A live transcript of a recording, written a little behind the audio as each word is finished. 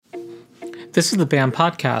This is the BAM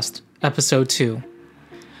Podcast, Episode 2.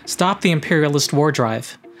 Stop the Imperialist War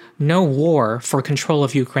Drive. No war for control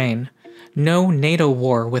of Ukraine. No NATO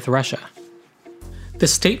war with Russia.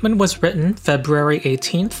 This statement was written February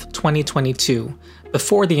 18th, 2022,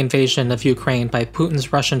 before the invasion of Ukraine by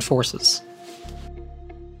Putin's Russian forces.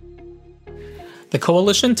 The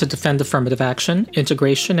Coalition to Defend Affirmative Action,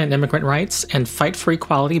 Integration and Immigrant Rights, and Fight for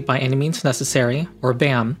Equality by Any Means Necessary, or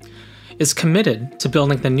BAM, is committed to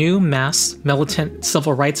building the new mass militant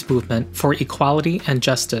civil rights movement for equality and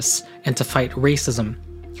justice and to fight racism.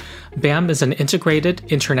 BAM is an integrated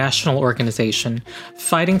international organization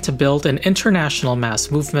fighting to build an international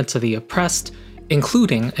mass movement to the oppressed,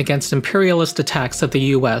 including against imperialist attacks of the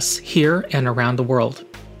US here and around the world.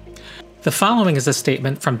 The following is a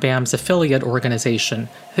statement from BAM's affiliate organization,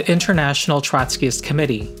 the International Trotskyist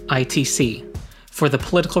Committee, ITC, for the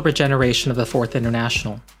political regeneration of the Fourth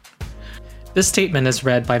International. This statement is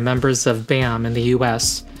read by members of BAM in the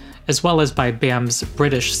US, as well as by BAM's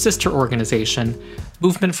British sister organization,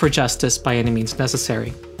 Movement for Justice by Any Means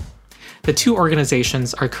Necessary. The two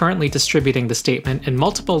organizations are currently distributing the statement in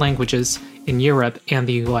multiple languages in Europe and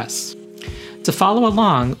the US. To follow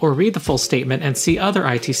along or read the full statement and see other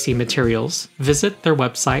ITC materials, visit their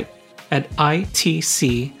website at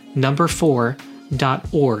itc4.org.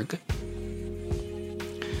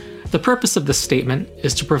 The purpose of this statement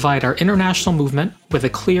is to provide our international movement with a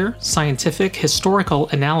clear, scientific, historical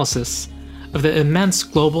analysis of the immense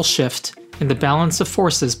global shift in the balance of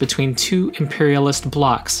forces between two imperialist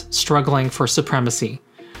blocs struggling for supremacy,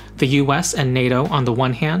 the US and NATO on the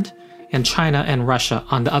one hand, and China and Russia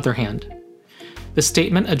on the other hand. The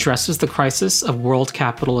statement addresses the crisis of world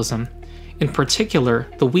capitalism, in particular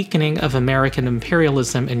the weakening of American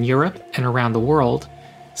imperialism in Europe and around the world,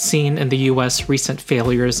 seen in the US' recent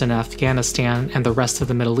failures in Afghanistan and the rest of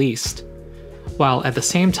the Middle East, while at the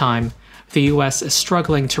same time, the US is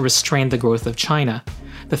struggling to restrain the growth of China,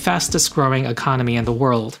 the fastest growing economy in the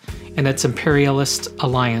world, and its imperialist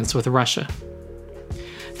alliance with Russia.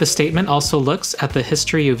 The statement also looks at the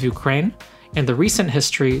history of Ukraine and the recent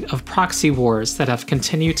history of proxy wars that have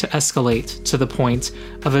continued to escalate to the point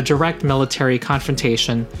of a direct military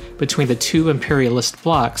confrontation between the two imperialist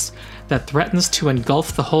blocs that threatens to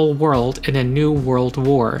engulf the whole world in a new world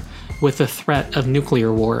war with the threat of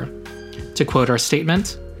nuclear war. To quote our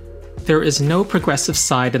statement, "There is no progressive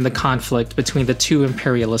side in the conflict between the two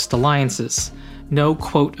imperialist alliances, no,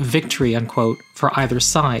 quote, victory, unquote, for either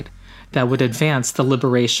side that would advance the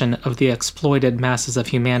liberation of the exploited masses of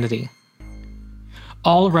humanity.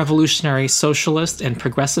 All revolutionary, socialist, and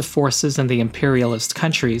progressive forces in the imperialist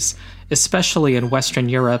countries, especially in Western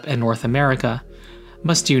Europe and North America,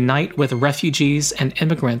 must unite with refugees and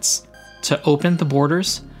immigrants to open the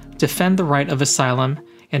borders, defend the right of asylum,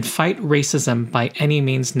 and fight racism by any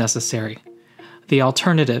means necessary. The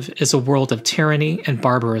alternative is a world of tyranny and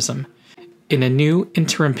barbarism. In a new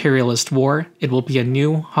inter-imperialist war, it will be a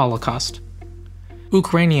new Holocaust.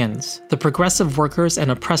 Ukrainians, the progressive workers and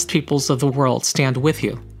oppressed peoples of the world stand with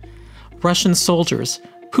you. Russian soldiers,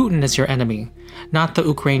 Putin is your enemy, not the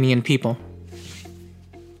Ukrainian people."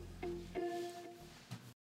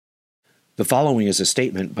 The following is a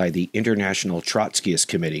statement by the International Trotskyist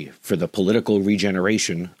Committee for the Political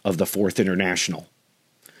Regeneration of the Fourth International.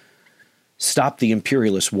 Stop the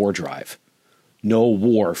imperialist war drive. No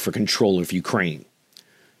war for control of Ukraine.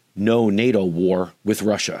 No NATO war with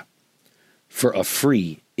Russia. For a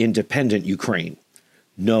free, independent Ukraine.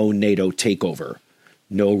 No NATO takeover.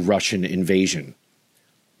 No Russian invasion.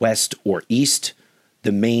 West or East,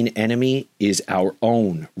 the main enemy is our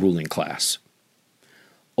own ruling class.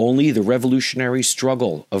 Only the revolutionary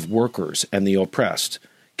struggle of workers and the oppressed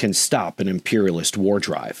can stop an imperialist war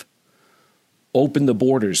drive. Open the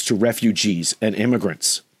borders to refugees and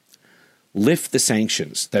immigrants. Lift the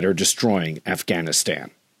sanctions that are destroying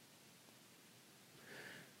Afghanistan.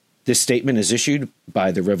 This statement is issued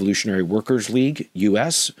by the Revolutionary Workers League,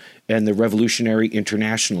 US, and the Revolutionary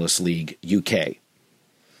Internationalist League, UK.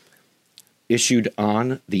 Issued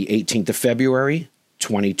on the 18th of February,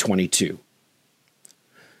 2022.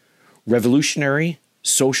 Revolutionary,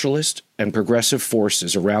 socialist, and progressive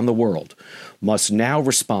forces around the world must now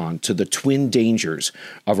respond to the twin dangers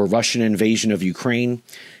of a Russian invasion of Ukraine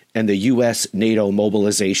and the US-NATO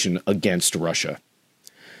mobilization against Russia.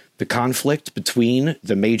 The conflict between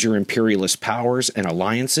the major imperialist powers and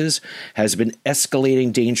alliances has been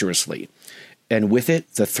escalating dangerously, and with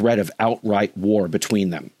it, the threat of outright war between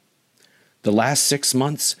them. The last 6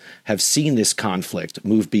 months have seen this conflict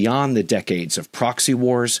move beyond the decades of proxy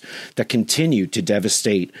wars that continue to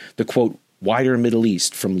devastate the, quote, wider Middle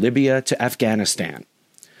East from Libya to Afghanistan.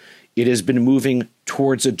 It has been moving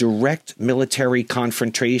towards a direct military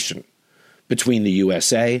confrontation between the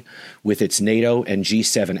USA, with its NATO and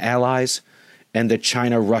G7 allies, and the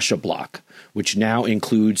China-Russia bloc, which now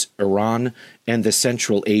includes Iran and the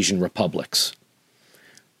Central Asian republics.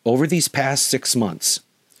 Over these past 6 months,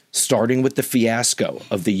 starting with the fiasco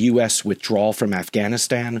of the U.S. withdrawal from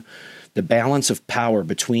Afghanistan, the balance of power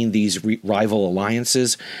between these rival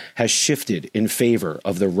alliances has shifted in favor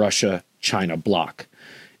of the Russia-China bloc,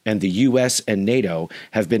 and the U.S. and NATO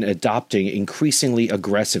have been adopting increasingly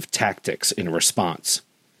aggressive tactics in response.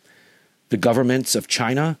 The governments of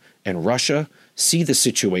China and Russia see the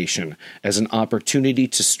situation as an opportunity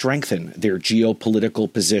to strengthen their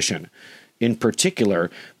geopolitical position, in particular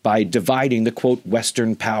by dividing the, quote,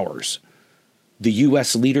 Western powers. The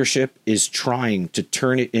U.S. leadership is trying to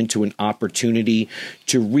turn it into an opportunity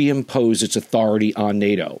to reimpose its authority on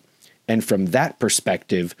NATO. And from that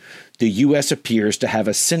perspective, the U.S. appears to have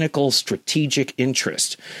a cynical strategic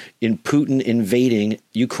interest in Putin invading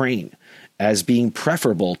Ukraine as being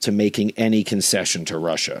preferable to making any concession to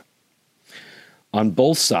Russia. On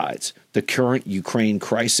both sides, the current Ukraine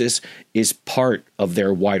crisis is part of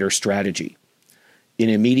their wider strategy. In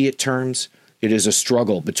immediate terms, it is a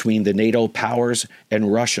struggle between the NATO powers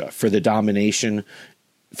and Russia for domination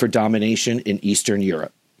in Eastern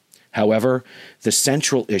Europe. However, the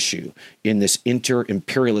central issue in this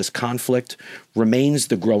inter-imperialist conflict remains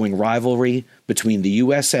the growing rivalry between the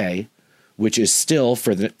USA, which is still,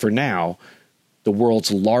 for now, the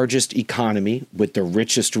world's largest economy with the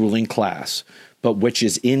richest ruling class, but which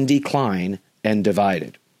is in decline and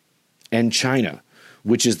divided, and China,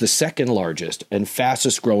 which is the second largest and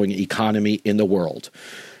fastest growing economy in the world,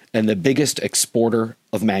 and the biggest exporter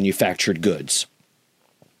of manufactured goods.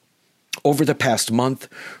 Over the past month,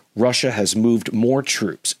 Russia has moved more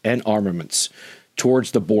troops and armaments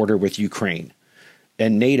towards the border with Ukraine,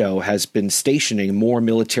 and NATO has been stationing more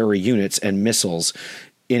military units and missiles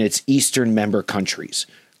in its eastern member countries,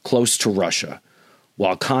 close to Russia,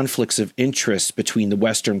 while conflicts of interest between the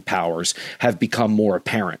Western powers have become more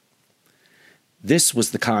apparent. This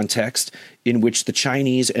was the context in which the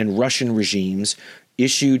Chinese and Russian regimes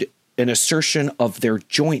issued an assertion of their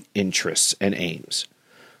joint interests and aims.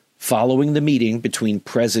 Following the meeting between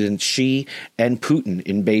President Xi and Putin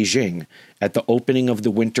in Beijing at the opening of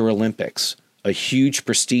the Winter Olympics, a huge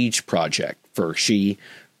prestige project for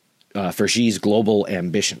Xi's global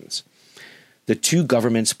ambitions, the two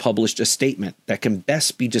governments published a statement that can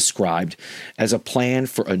best be described as a plan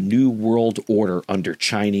for a new world order under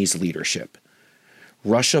Chinese leadership.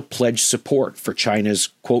 Russia pledged support for China's,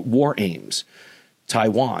 quote, war aims,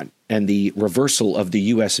 Taiwan, and the reversal of the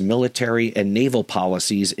U.S. military and naval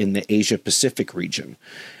policies in the Asia-Pacific region,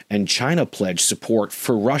 and China pledged support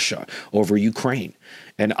for Russia over Ukraine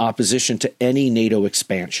and opposition to any NATO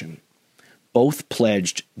expansion. Both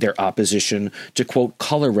pledged their opposition to, quote,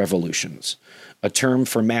 color revolutions, a term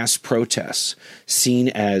for mass protests seen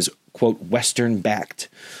as, quote, Western-backed,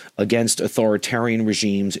 against authoritarian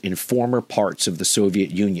regimes in former parts of the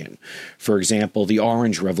Soviet Union, for example, the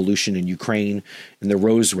Orange Revolution in Ukraine and the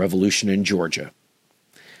Rose Revolution in Georgia.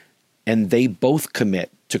 And they both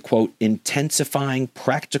commit to, quote, intensifying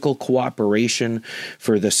practical cooperation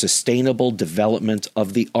for the sustainable development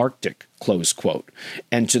of the Arctic, close quote,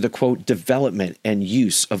 and to the, quote, development and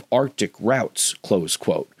use of Arctic routes, close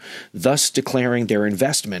quote, thus declaring their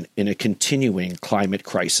investment in a continuing climate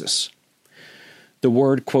crisis. The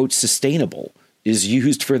word, quote, sustainable is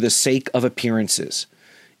used for the sake of appearances.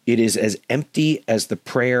 It is as empty as the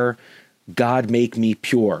prayer, God make me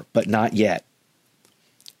pure, but not yet.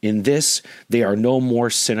 In this, they are no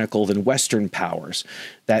more cynical than Western powers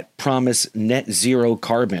that promise net zero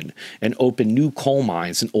carbon and open new coal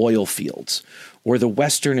mines and oil fields, or the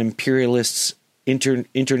Western imperialists'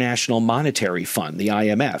 International Monetary Fund, the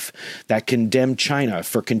IMF, that condemned China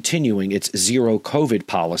for continuing its zero COVID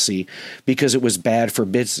policy because it was bad for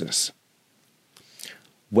business.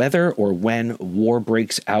 Whether or when war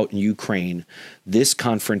breaks out in Ukraine, this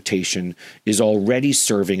confrontation is already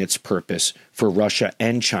serving its purpose for Russia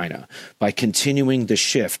and China by continuing the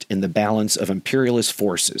shift in the balance of imperialist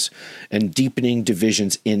forces and deepening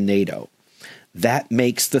divisions in NATO. That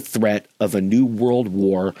makes the threat of a new world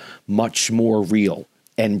war much more real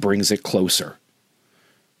and brings it closer.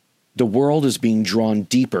 The world is being drawn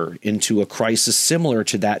deeper into a crisis similar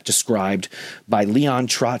to that described by Leon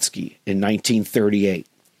Trotsky in 1938.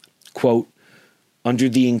 Quote, under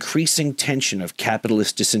the increasing tension of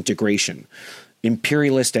capitalist disintegration,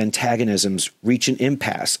 imperialist antagonisms reach an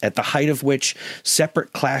impasse at the height of which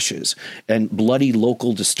separate clashes and bloody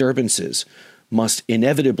local disturbances must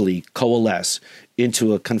inevitably coalesce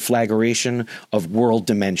into a conflagration of world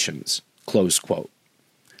dimensions, close quote.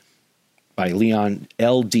 by Leon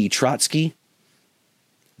L.D. Trotsky,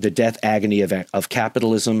 The Death Agony of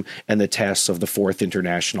Capitalism and the Tasks of the Fourth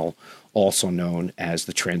International, also known as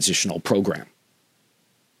the Transitional Program.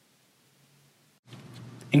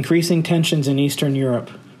 Increasing tensions in Eastern Europe.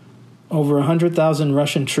 Over 100,000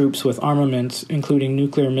 Russian troops with armaments, including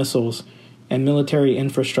nuclear missiles, and military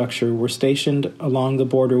infrastructure were stationed along the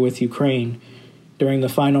border with Ukraine during the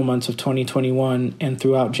final months of 2021 and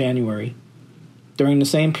throughout January. During the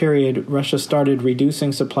same period, Russia started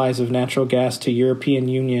reducing supplies of natural gas to European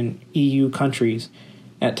Union (EU) countries,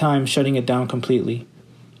 at times shutting it down completely.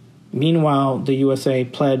 Meanwhile, the USA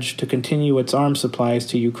pledged to continue its arms supplies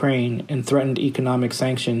to Ukraine and threatened economic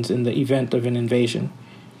sanctions in the event of an invasion.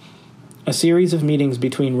 A series of meetings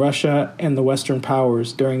between Russia and the Western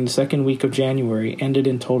powers during the second week of January ended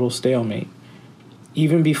in total stalemate.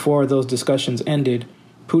 Even before those discussions ended,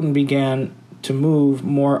 Putin began to move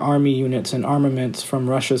more army units and armaments from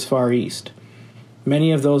Russia's Far East.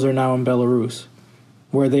 Many of those are now in Belarus,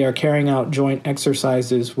 where they are carrying out joint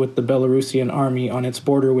exercises with the Belarusian army on its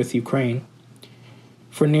border with Ukraine.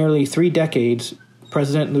 For nearly 3 decades,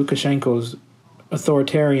 President Lukashenko's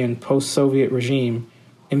authoritarian post-Soviet regime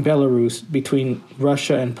in Belarus between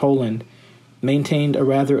Russia and Poland maintained a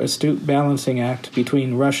rather astute balancing act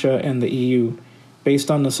between Russia and the EU,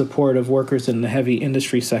 based on the support of workers in the heavy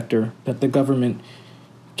industry sector that the government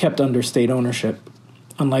kept under state ownership,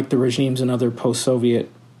 unlike the regimes in other post-Soviet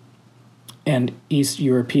and East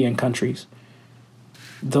European countries.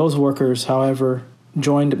 Those workers, however,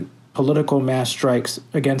 joined political mass strikes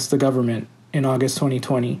against the government in August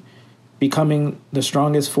 2020, becoming the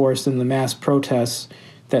strongest force in the mass protests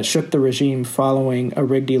that shook the regime following a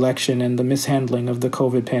rigged election and the mishandling of the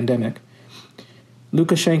COVID pandemic.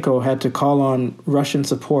 Lukashenko had to call on Russian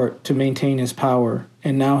support to maintain his power,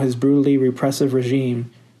 and now his brutally repressive regime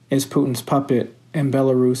is Putin's puppet, and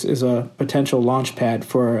Belarus is a potential launchpad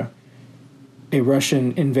for a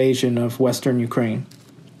Russian invasion of Western Ukraine.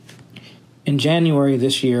 In January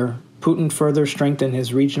this year, Putin further strengthened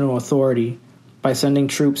his regional authority by sending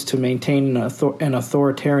troops to maintain an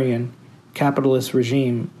authoritarian capitalist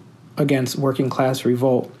regime against working-class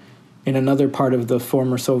revolt in another part of the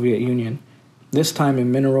former Soviet Union, this time in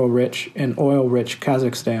mineral-rich and oil-rich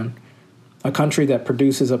Kazakhstan, a country that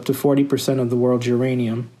produces up to 40% of the world's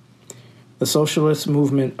uranium. The socialist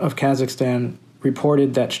movement of Kazakhstan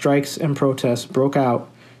reported that strikes and protests broke out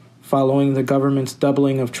following the government's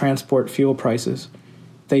doubling of transport fuel prices.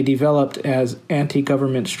 They developed as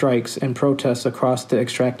anti-government strikes and protests across the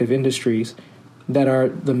extractive industries that are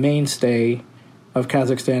the mainstay of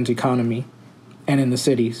Kazakhstan's economy and in the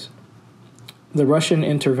cities. The Russian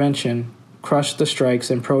intervention crushed the strikes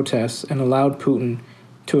and protests and allowed Putin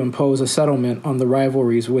to impose a settlement on the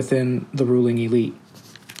rivalries within the ruling elite.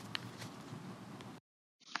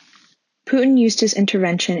 Putin used his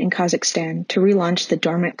intervention in Kazakhstan to relaunch the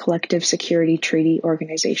dormant Collective Security Treaty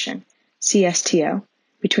Organization, CSTO,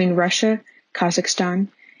 between Russia, Kazakhstan,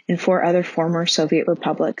 and 4 other former Soviet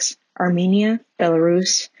republics, Armenia,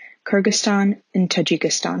 Belarus, Kyrgyzstan, and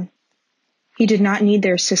Tajikistan. He did not need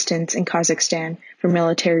their assistance in Kazakhstan for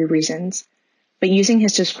military reasons, but using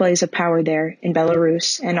his displays of power there in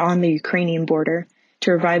Belarus and on the Ukrainian border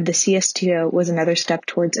to revive the CSTO was another step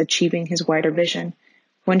towards achieving his wider vision,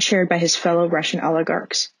 one shared by his fellow Russian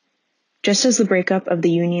oligarchs. Just as the breakup of the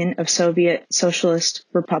Union of Soviet Socialist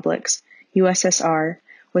Republics, USSR,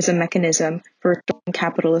 was a mechanism for restoring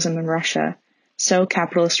capitalism in Russia, so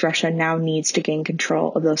capitalist Russia now needs to gain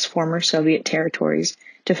control of those former Soviet territories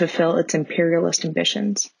to fulfill its imperialist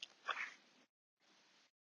ambitions.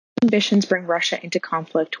 Ambitions bring Russia into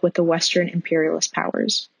conflict with the Western imperialist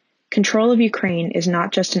powers. Control of Ukraine is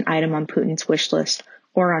not just an item on Putin's wish list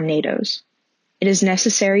or on NATO's. It is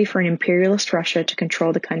necessary for an imperialist Russia to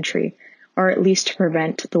control the country, or at least to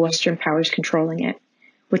prevent the Western powers controlling it,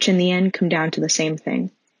 which in the end come down to the same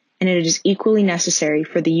thing. And it is equally necessary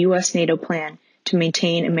for the US NATO plan to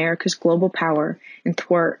maintain America's global power and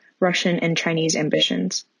thwart Russian and Chinese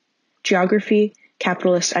ambitions. Geography,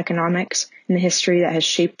 capitalist economics, and the history that has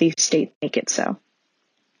shaped these states make it so.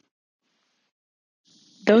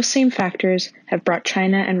 Those same factors have brought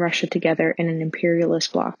China and Russia together in an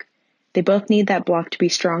imperialist bloc. They both need that bloc to be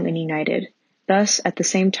strong and united. Thus, at the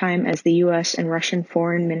same time as the US and Russian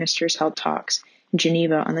foreign ministers held talks in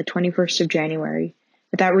Geneva on the 21st of January,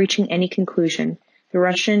 without reaching any conclusion, the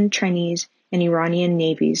Russian, Chinese, and Iranian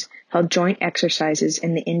navies held joint exercises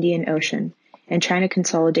in the Indian Ocean, and China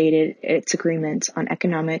consolidated its agreements on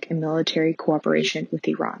economic and military cooperation with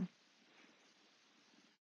Iran.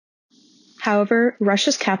 However,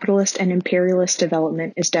 Russia's capitalist and imperialist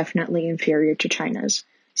development is definitely inferior to China's,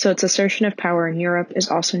 so its assertion of power in Europe is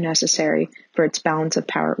also necessary for its balance of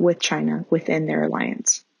power with China within their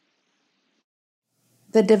alliance.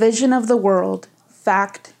 The division of the world,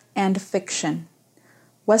 fact and fiction.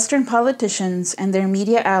 Western politicians and their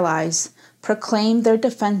media allies proclaim their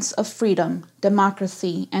defense of freedom,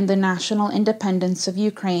 democracy, and the national independence of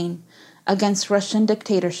Ukraine against Russian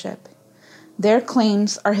dictatorship. Their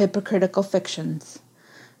claims are hypocritical fictions.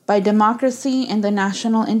 By democracy and the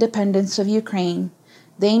national independence of Ukraine,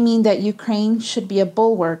 they mean that Ukraine should be a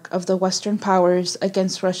bulwark of the Western powers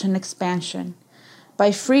against Russian expansion.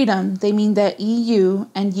 By freedom, they mean that EU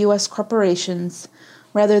and US corporations,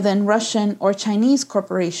 rather than Russian or Chinese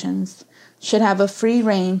corporations, should have a free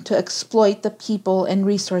rein to exploit the people and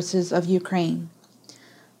resources of Ukraine.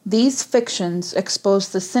 These fictions expose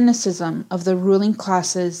the cynicism of the ruling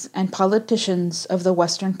classes and politicians of the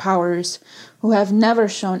Western powers who have never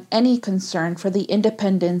shown any concern for the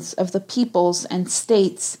independence of the peoples and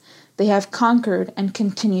states they have conquered and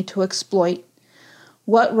continue to exploit.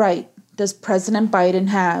 What right does President Biden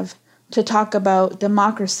have to talk about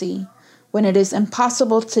democracy when it is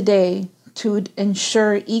impossible today to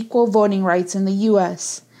ensure equal voting rights in the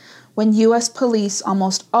U.S., when U.S. police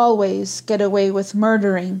almost always get away with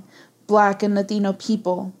murdering Black and Latino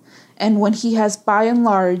people, and when he has by and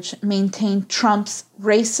large maintained Trump's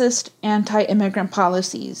racist anti-immigrant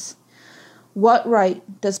policies? What right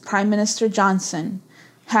does Prime Minister Johnson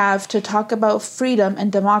have to talk about freedom and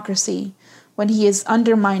democracy when he is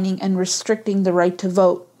undermining and restricting the right to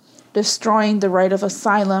vote, destroying the right of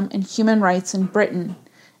asylum and human rights in Britain,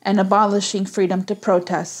 and abolishing freedom to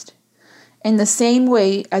protest? In the same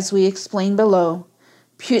way as we explained below,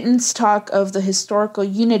 Putin's talk of the historical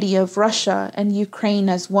unity of Russia and Ukraine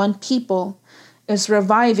as one people is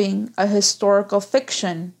reviving a historical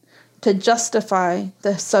fiction to justify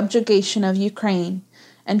the subjugation of Ukraine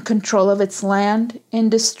and control of its land,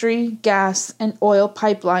 industry, gas, and oil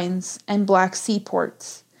pipelines, and Black Sea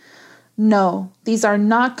ports. No, these are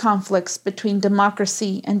not conflicts between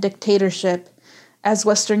democracy and dictatorship, as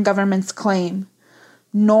Western governments claim,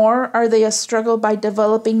 nor are they a struggle by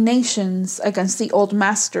developing nations against the old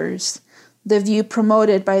masters, the view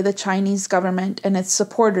promoted by the Chinese government and its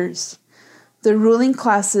supporters. The ruling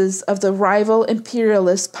classes of the rival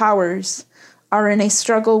imperialist powers are in a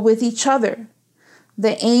struggle with each other.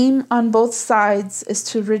 The aim on both sides is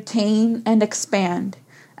to retain and expand,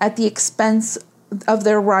 at the expense of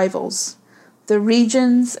their rivals, the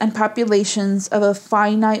regions and populations of a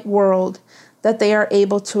finite world that they are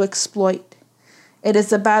able to exploit. It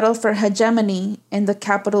is a battle for hegemony in the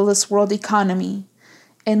capitalist world economy.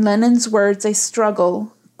 In Lenin's words, a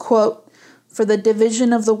struggle, quote, for the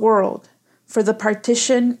division of the world, for the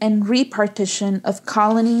partition and repartition of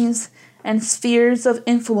colonies and spheres of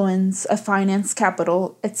influence of finance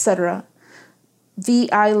capital, etc.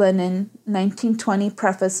 V.I. Lenin, 1920,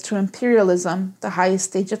 Preface to Imperialism, the Highest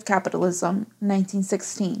Stage of Capitalism,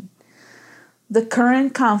 1916. The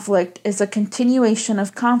current conflict is a continuation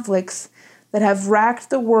of conflicts that have racked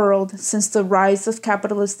the world since the rise of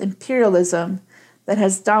capitalist imperialism that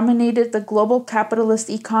has dominated the global capitalist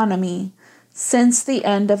economy since the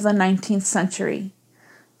end of the 19th century.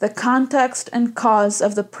 The context and cause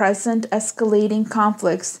of the present escalating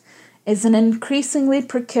conflicts is an increasingly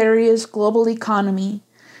precarious global economy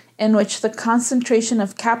in which the concentration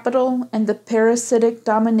of capital and the parasitic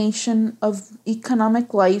domination of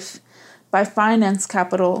economic life by finance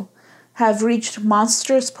capital have reached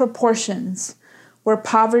monstrous proportions, where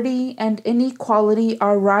poverty and inequality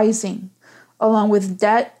are rising, along with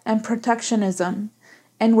debt and protectionism,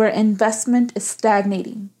 and where investment is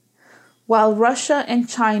stagnating. While Russia and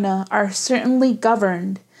China are certainly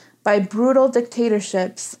governed by brutal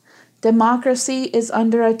dictatorships, democracy is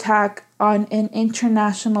under attack on an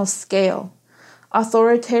international scale.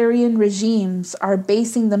 Authoritarian regimes are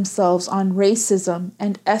basing themselves on racism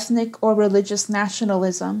and ethnic or religious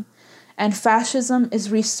nationalism, and fascism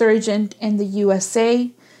is resurgent in the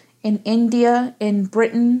USA, in India, in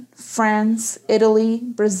Britain, France, Italy,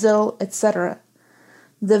 Brazil, etc.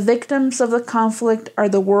 The victims of the conflict are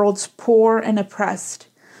the world's poor and oppressed,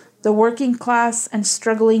 the working class and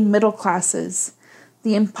struggling middle classes,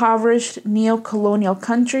 the impoverished neo-colonial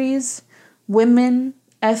countries, women,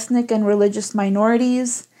 ethnic and religious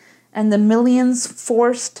minorities, and the millions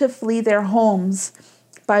forced to flee their homes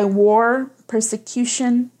by war,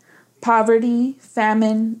 persecution, poverty,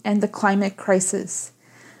 famine, and the climate crisis.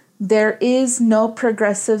 There is no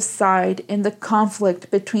progressive side in the conflict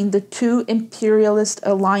between the two imperialist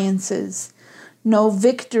alliances, no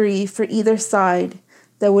victory for either side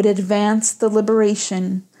that would advance the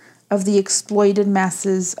liberation of the exploited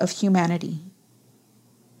masses of humanity.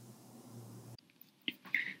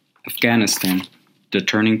 Afghanistan, the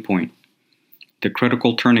turning point. The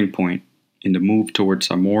critical turning point in the move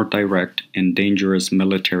towards a more direct and dangerous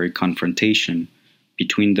military confrontation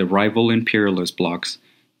between the rival imperialist blocs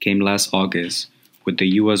came last August with the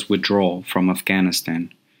US withdrawal from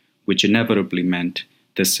Afghanistan, which inevitably meant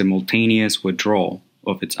the simultaneous withdrawal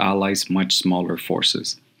of its allies' much smaller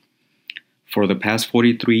forces. For the past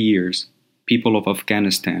 43 years, people of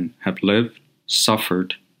Afghanistan have lived,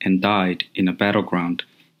 suffered, and died in a battleground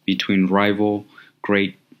between rival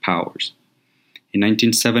great powers. In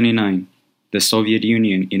 1979, the Soviet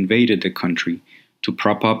Union invaded the country to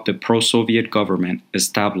prop up the pro-Soviet government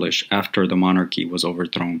established after the monarchy was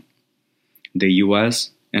overthrown. The US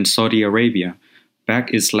and Saudi Arabia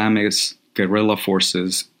backed Islamist guerrilla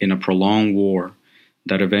forces in a prolonged war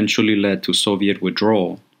that eventually led to Soviet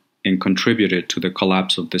withdrawal and contributed to the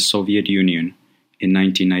collapse of the Soviet Union in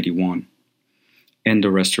 1991, and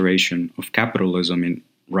the restoration of capitalism in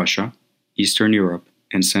Russia, Eastern Europe,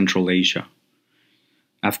 and Central Asia.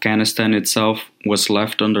 Afghanistan itself was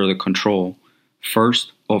left under the control,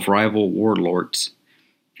 first of rival warlords,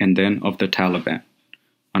 and then of the Taliban,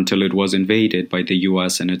 until it was invaded by the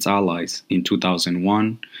US and its allies in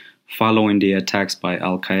 2001, following the attacks by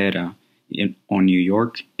Al-Qaeda on New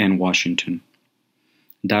York and Washington.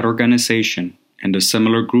 That organization and the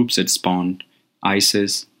similar groups it spawned,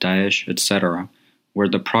 ISIS, Daesh, etc., were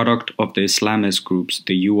the product of the Islamist groups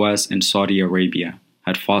the US and Saudi Arabia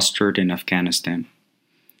had fostered in Afghanistan.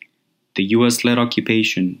 The US-led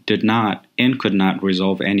occupation did not and could not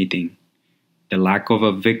resolve anything. The lack of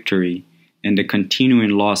a victory and the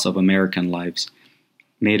continuing loss of American lives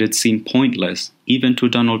made it seem pointless even to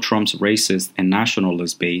Donald Trump's racist and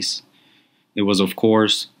nationalist base. It was, of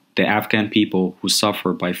course, the Afghan people who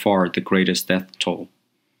suffered by far the greatest death toll.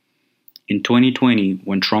 In 2020,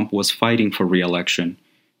 when Trump was fighting for re-election,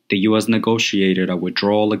 the US negotiated a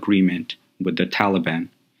withdrawal agreement with the Taliban,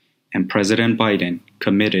 and President Biden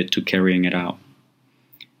committed to carrying it out.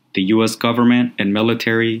 The US government and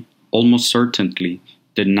military almost certainly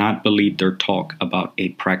did not believe their talk about a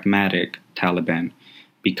pragmatic Taliban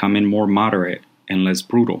becoming more moderate and less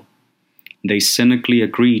brutal. They cynically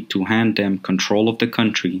agreed to hand them control of the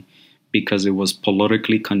country because it was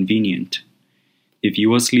politically convenient. If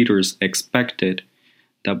US leaders expected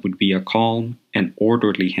that would be a calm and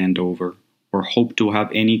orderly handover, or hoped to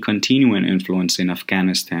have any continuing influence in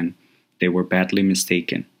Afghanistan, they were badly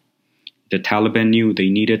mistaken. The Taliban knew they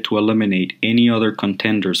needed to eliminate any other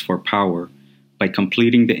contenders for power by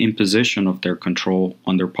completing the imposition of their control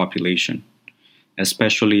on their population,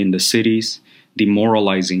 especially in the cities,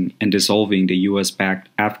 demoralizing and dissolving the US-backed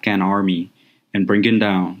Afghan army and bringing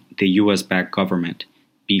down the US-backed government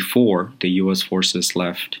before the US forces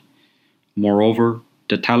left. Moreover,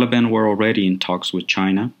 the Taliban were already in talks with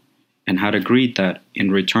China and had agreed that,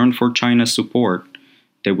 in return for China's support,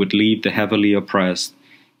 they would leave the heavily oppressed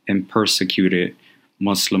and persecuted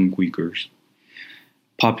Muslim Uyghurs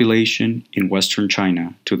population in Western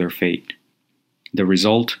China to their fate. The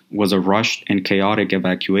result was a rushed and chaotic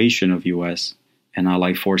evacuation of US and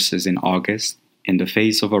Allied forces in August in the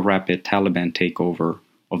face of a rapid Taliban takeover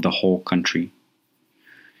of the whole country.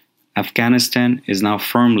 Afghanistan is now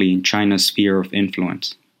firmly in China's sphere of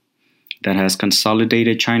influence. That has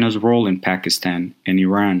consolidated China's role in Pakistan and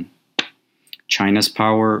Iran. China's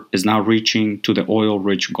power is now reaching to the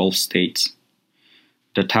oil-rich Gulf states.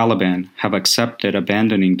 The Taliban have accepted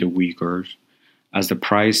abandoning the Uyghurs as the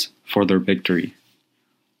price for their victory.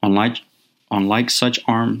 Unlike such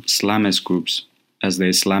armed Islamist groups as the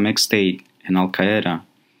Islamic State and Al-Qaeda,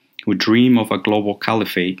 who dream of a global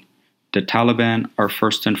caliphate, the Taliban are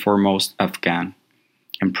first and foremost Afghan,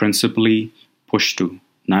 and principally Pashto,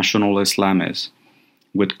 national Islamists,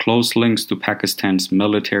 with close links to Pakistan's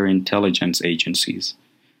military intelligence agencies.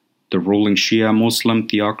 The ruling Shia Muslim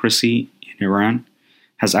theocracy in Iran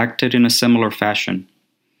has acted in a similar fashion.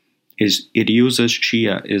 It uses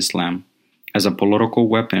Shia Islam as a political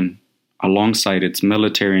weapon alongside its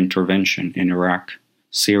military intervention in Iraq,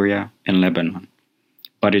 Syria, and Lebanon.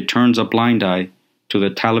 But it turns a blind eye to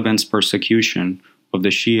the Taliban's persecution of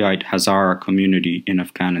the Shiite Hazara community in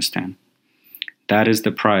Afghanistan. That is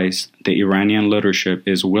the price the Iranian leadership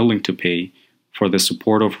is willing to pay for the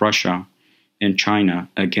support of Russia and China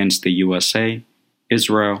against the USA,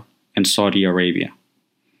 Israel, and Saudi Arabia.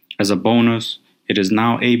 As a bonus, it is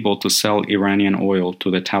now able to sell Iranian oil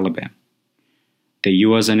to the Taliban. The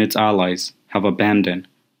US and its allies have abandoned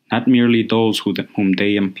not merely those whom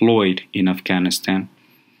they employed in Afghanistan,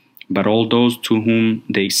 but all those to whom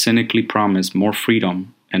they cynically promised more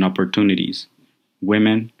freedom and opportunities: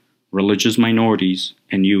 women, religious minorities,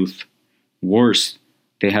 and youth. Worse,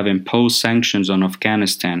 they have imposed sanctions on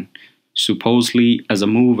Afghanistan, supposedly as a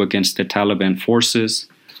move against the Taliban forces,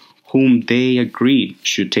 whom they agreed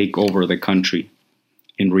should take over the country.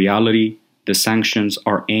 In reality, the sanctions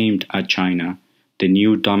are aimed at China, the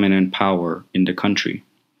new dominant power in the country.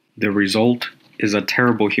 The result is a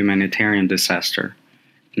terrible humanitarian disaster.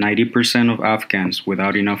 90% of Afghans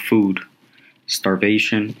without enough food,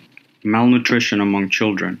 starvation, malnutrition among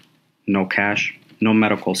children, no cash, no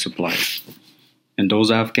medical supplies. And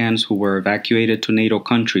those Afghans who were evacuated to NATO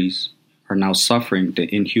countries are now suffering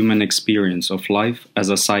the inhuman experience of life as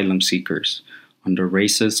asylum seekers under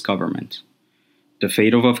racist government. The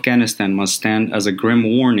fate of Afghanistan must stand as a grim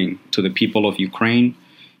warning to the people of Ukraine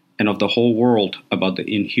and of the whole world about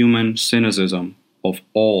the inhuman cynicism of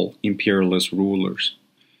all imperialist rulers.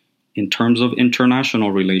 In terms of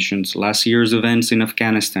international relations, last year's events in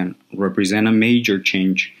Afghanistan represent a major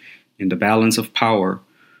change in the balance of power,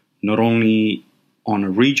 not only on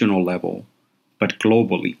a regional level, but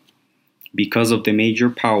globally, because of the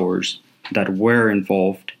major powers that were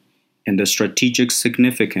involved and the strategic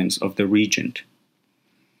significance of the region.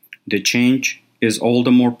 The change is all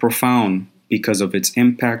the more profound because of its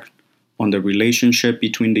impact on the relationship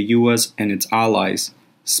between the US and its allies,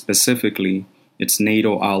 specifically its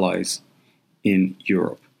NATO allies in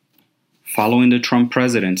Europe. Following the Trump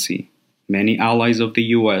presidency, many allies of the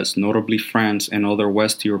US, notably France and other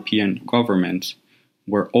West European governments,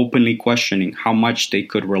 were openly questioning how much they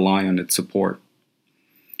could rely on its support.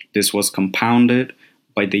 This was compounded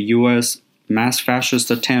by the US mass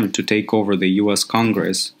fascist attempt to take over the US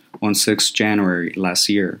Congress on 6 January last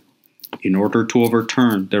year, in order to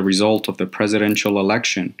overturn the result of the presidential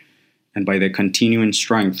election, and by the continuing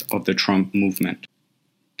strength of the Trump movement.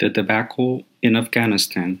 The debacle in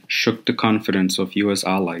Afghanistan shook the confidence of US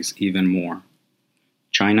allies even more.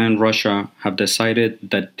 China and Russia have decided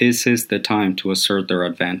that this is the time to assert their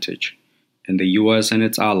advantage, and the US and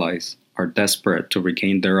its allies are desperate to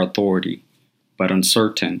regain their authority, but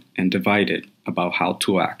uncertain and divided about how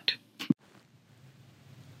to act.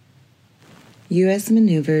 U.S.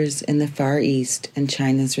 maneuvers in the Far East and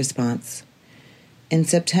China's response. In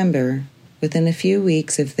September, within a few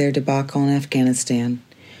weeks of their debacle in Afghanistan,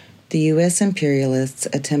 the U.S. imperialists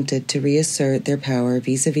attempted to reassert their power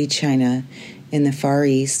vis-à-vis China in the Far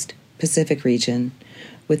East Pacific region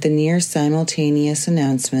with the near simultaneous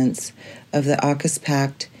announcements of the AUKUS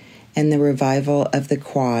Pact and the revival of the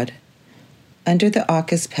Quad. Under the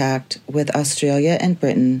AUKUS Pact with Australia and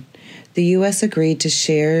Britain, the U.S. agreed to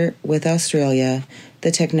share with Australia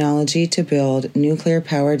the technology to build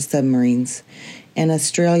nuclear-powered submarines, and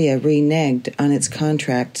Australia reneged on its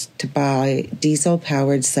contract to buy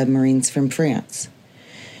diesel-powered submarines from France.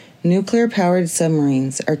 Nuclear-powered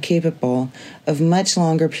submarines are capable of much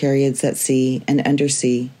longer periods at sea and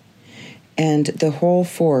undersea, and the whole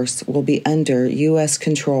force will be under U.S.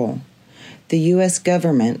 control. The U.S.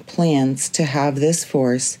 government plans to have this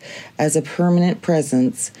force as a permanent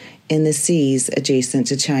presence in the seas adjacent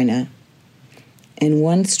to China. In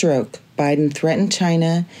one stroke, Biden threatened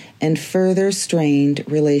China and further strained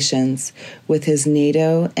relations with his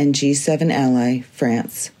NATO and G7 ally,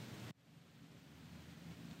 France.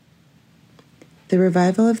 The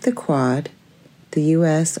revival of the Quad, the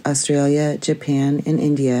U.S., Australia, Japan, and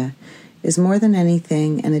India, is more than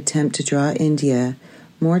anything an attempt to draw India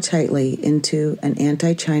more tightly into an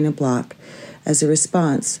anti-China bloc as a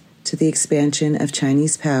response to the expansion of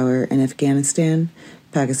Chinese power in Afghanistan,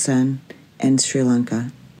 Pakistan, and Sri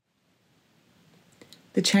Lanka.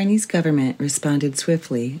 The Chinese government responded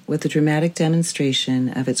swiftly with a dramatic demonstration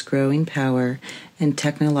of its growing power and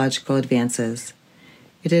technological advances.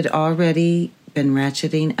 It had already been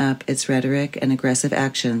ratcheting up its rhetoric and aggressive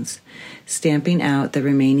actions, stamping out the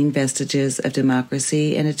remaining vestiges of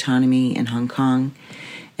democracy and autonomy in Hong Kong,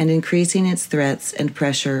 and increasing its threats and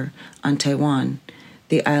pressure on Taiwan,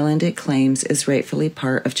 the island it claims is rightfully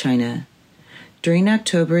part of China. During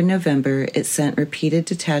October and November, it sent repeated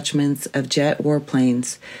detachments of jet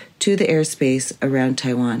warplanes to the airspace around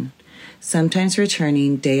Taiwan, sometimes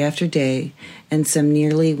returning day after day, and some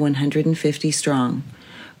nearly 150 strong,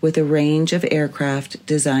 with a range of aircraft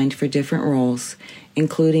designed for different roles,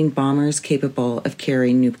 including bombers capable of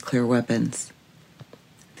carrying nuclear weapons.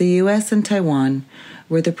 The U.S. and Taiwan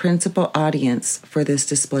were the principal audience for this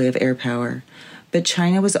display of air power, but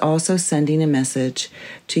China was also sending a message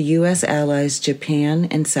to U.S. allies Japan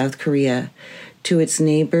and South Korea, to its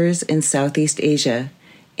neighbors in Southeast Asia,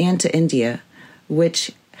 and to India,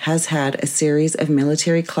 which has had a series of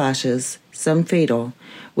military clashes, some fatal,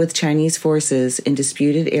 with Chinese forces in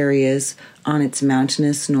disputed areas on its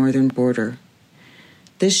mountainous northern border.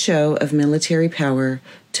 This show of military power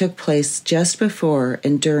took place just before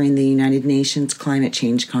and during the United Nations Climate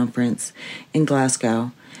Change Conference in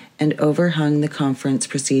Glasgow and overhung the conference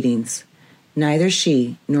proceedings. Neither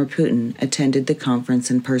she nor Putin attended the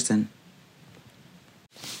conference in person.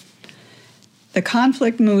 The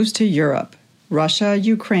conflict moves to Europe, Russia,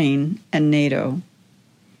 Ukraine, and NATO.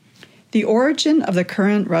 The origin of the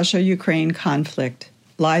current Russia-Ukraine conflict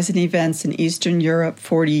lies in events in Eastern Europe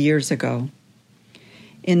 40 years ago.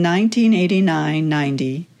 In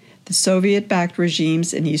 1989-90, the Soviet-backed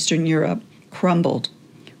regimes in Eastern Europe crumbled,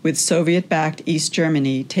 with Soviet-backed East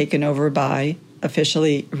Germany taken over by,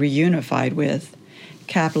 officially reunified with,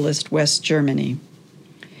 capitalist West Germany.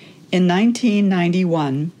 In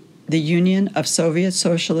 1991, the Union of Soviet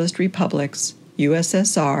Socialist Republics,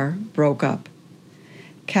 USSR, broke up.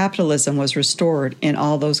 Capitalism was restored in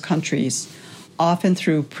all those countries, often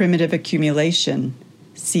through primitive accumulation,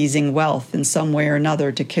 seizing wealth in some way or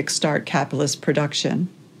another to kickstart capitalist production.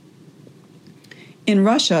 In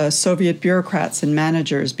Russia, Soviet bureaucrats and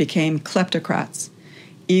managers became kleptocrats,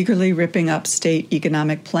 eagerly ripping up state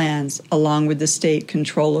economic plans along with the state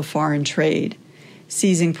control of foreign trade,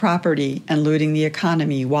 seizing property and looting the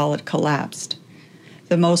economy while it collapsed.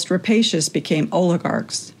 The most rapacious became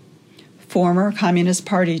oligarchs. Former Communist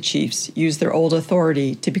Party chiefs used their old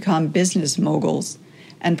authority to become business moguls,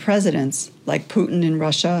 and presidents, like Putin in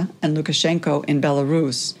Russia and Lukashenko in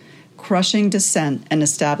Belarus, crushing dissent and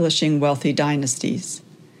establishing wealthy dynasties.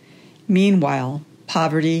 Meanwhile,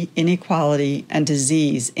 poverty, inequality, and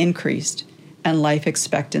disease increased, and life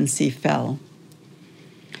expectancy fell.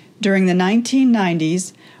 During the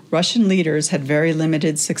 1990s, Russian leaders had very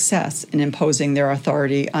limited success in imposing their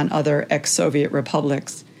authority on other ex-Soviet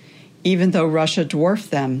republics, even though Russia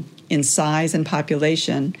dwarfed them in size and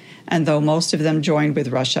population, and though most of them joined with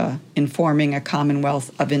Russia in forming a commonwealth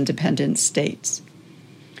of independent states.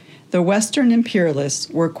 The Western imperialists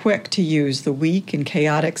were quick to use the weak and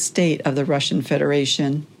chaotic state of the Russian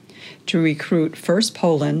Federation to recruit first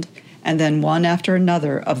Poland and then one after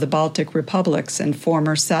another of the Baltic republics and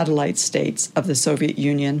former satellite states of the Soviet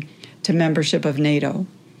Union to membership of NATO,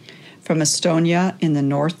 from Estonia in the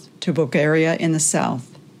north to Bulgaria in the south.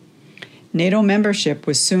 NATO membership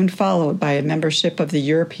was soon followed by a membership of the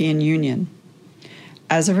European Union.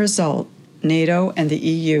 As a result, NATO and the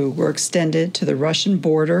EU were extended to the Russian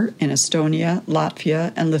border in Estonia,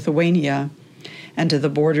 Latvia, and Lithuania, and to the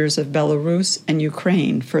borders of Belarus and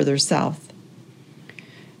Ukraine further south.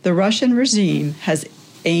 The Russian regime has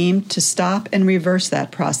aimed to stop and reverse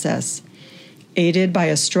that process, aided by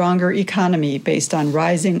a stronger economy based on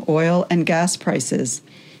rising oil and gas prices,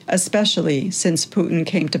 especially since Putin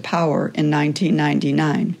came to power in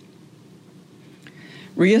 1999.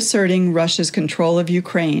 Reasserting Russia's control of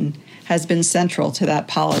Ukraine has been central to that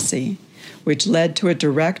policy, which led to a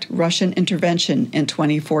direct Russian intervention in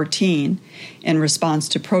 2014 in response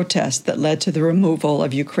to protests that led to the removal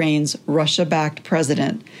of Ukraine's Russia-backed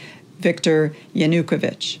president, Viktor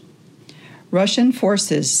Yanukovych. Russian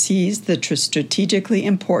forces seized the strategically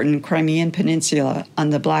important Crimean Peninsula on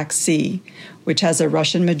the Black Sea, which has a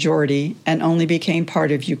Russian majority and only became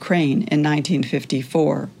part of Ukraine in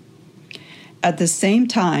 1954. At the same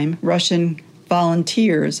time, Russian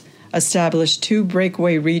volunteers established two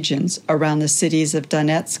breakaway regions around the cities of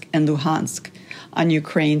Donetsk and Luhansk on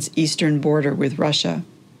Ukraine's eastern border with Russia.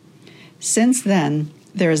 Since then,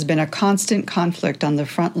 there has been a constant conflict on the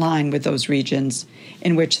front line with those regions,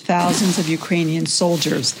 in which thousands of Ukrainian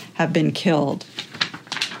soldiers have been killed.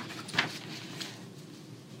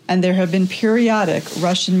 And there have been periodic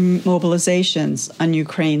Russian mobilizations on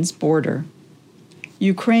Ukraine's border.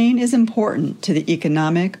 Ukraine is important to the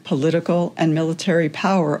economic, political, and military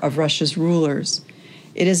power of Russia's rulers.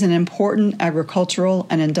 It is an important agricultural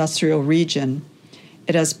and industrial region.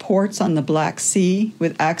 It has ports on the Black Sea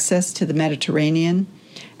with access to the Mediterranean,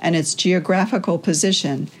 and its geographical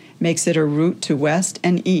position makes it a route to west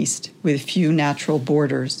and east with few natural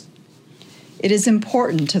borders. It is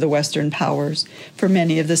important to the Western powers for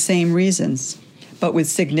many of the same reasons, but with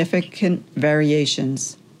significant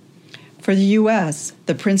variations. For the U.S.,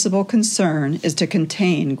 the principal concern is to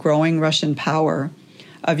contain growing Russian power,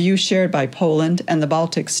 a view shared by Poland and the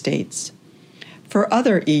Baltic states. For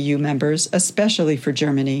other EU members, especially for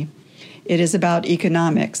Germany, it is about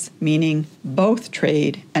economics, meaning both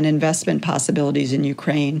trade and investment possibilities in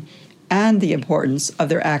Ukraine and the importance of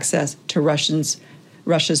their access to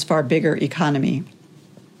Russia's far bigger economy.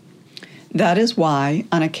 That is why,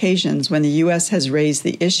 on occasions when the U.S. has raised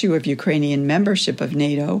the issue of Ukrainian membership of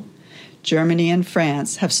NATO, Germany and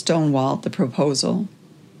France have stonewalled the proposal.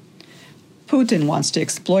 Putin wants to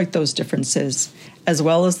exploit those differences, as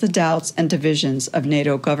well as the doubts and divisions of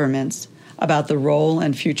NATO governments, about the role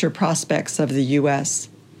and future prospects of the U.S.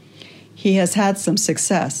 He has had some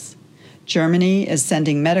success. Germany is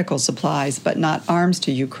sending medical supplies but not arms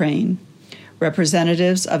to Ukraine.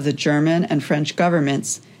 Representatives of the German and French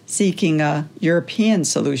governments seeking a European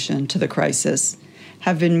solution to the crisis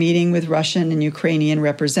have been meeting with Russian and Ukrainian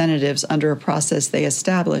representatives under a process they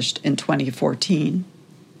established in 2014.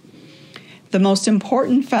 The most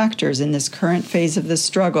important factors in this current phase of the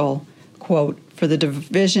struggle, quote, for the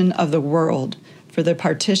division of the world, for the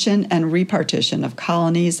partition and repartition of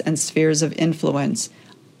colonies and spheres of influence,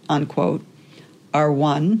 unquote, are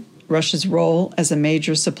 1. Russia's role as a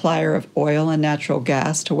major supplier of oil and natural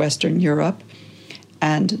gas to Western Europe,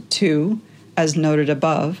 and 2, as noted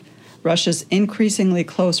above, Russia's increasingly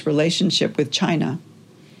close relationship with China.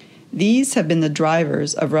 These have been the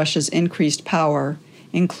drivers of Russia's increased power,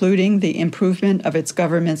 including the improvement of its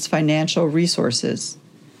government's financial resources.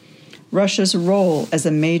 Russia's role as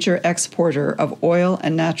a major exporter of oil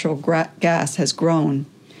and natural gas has grown,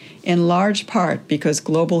 in large part because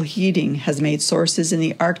global heating has made sources in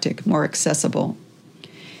the Arctic more accessible.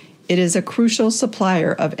 It is a crucial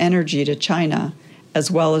supplier of energy to China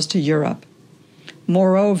as well as to Europe.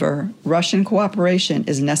 Moreover, Russian cooperation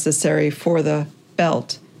is necessary for the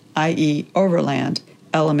Belt, i.e. overland,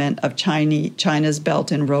 element of China's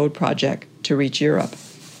Belt and Road project to reach Europe.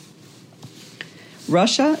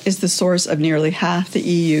 Russia is the source of nearly half the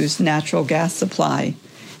EU's natural gas supply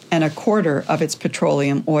and a quarter of its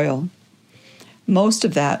petroleum oil. Most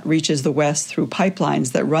of that reaches the West through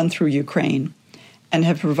pipelines that run through Ukraine and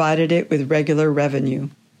have provided it with regular revenue.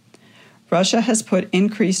 Russia has put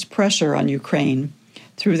increased pressure on Ukraine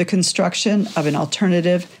through the construction of an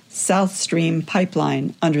alternative South Stream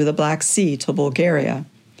pipeline under the Black Sea to Bulgaria,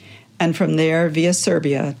 and from there via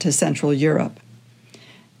Serbia to Central Europe.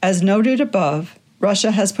 As noted above,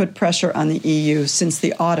 Russia has put pressure on the EU since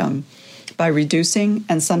the autumn by reducing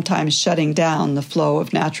and sometimes shutting down the flow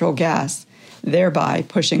of natural gas, thereby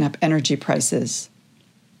pushing up energy prices.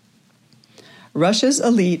 Russia's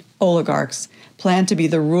elite oligarchs plan to be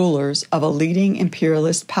the rulers of a leading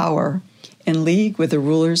imperialist power in league with the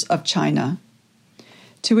rulers of China.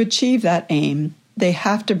 To achieve that aim, they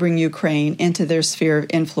have to bring Ukraine into their sphere of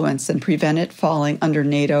influence and prevent it falling under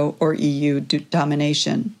NATO or EU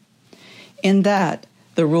domination. In that,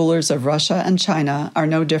 the rulers of Russia and China are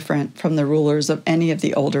no different from the rulers of any of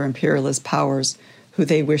the older imperialist powers who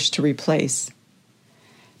they wish to replace.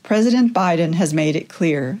 President Biden has made it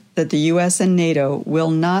clear that the U.S. and NATO will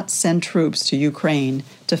not send troops to Ukraine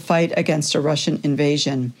to fight against a Russian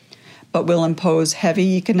invasion, but will impose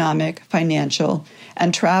heavy economic, financial,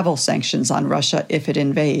 and travel sanctions on Russia if it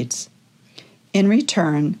invades. In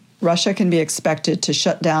return, Russia can be expected to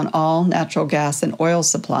shut down all natural gas and oil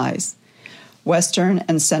supplies. Western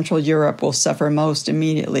and Central Europe will suffer most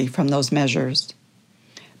immediately from those measures.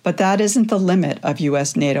 But that isn't the limit of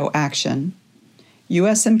U.S. NATO action.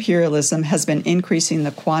 U.S. imperialism has been increasing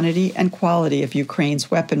the quantity and quality of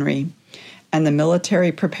Ukraine's weaponry and the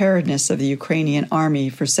military preparedness of the Ukrainian army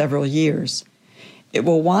for several years. It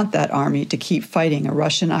will want that army to keep fighting a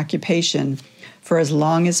Russian occupation for as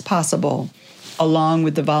long as possible, along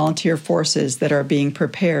with the volunteer forces that are being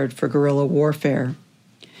prepared for guerrilla warfare.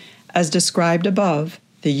 As described above,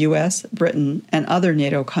 the U.S., Britain, and other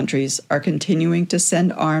NATO countries are continuing to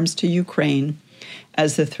send arms to Ukraine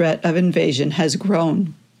as the threat of invasion has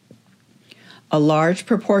grown. A large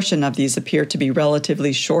proportion of these appear to be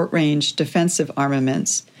relatively short-range defensive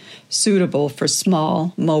armaments, suitable for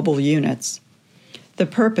small, mobile units. The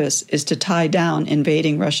purpose is to tie down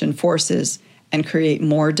invading Russian forces and create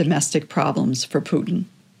more domestic problems for Putin.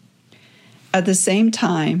 At the same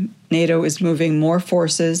time, NATO is moving more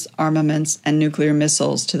forces, armaments, and nuclear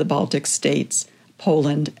missiles to the Baltic states,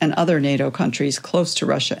 Poland, and other NATO countries close to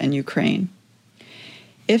Russia and Ukraine.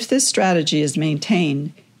 If this strategy is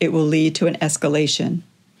maintained, it will lead to an escalation.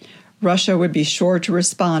 Russia would be sure to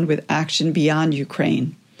respond with action beyond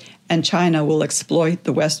Ukraine, and China will exploit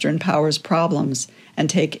the Western powers' problems and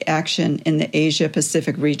take action in the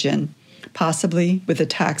Asia-Pacific region, possibly with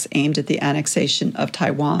attacks aimed at the annexation of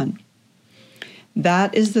Taiwan.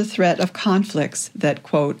 That is the threat of conflicts that,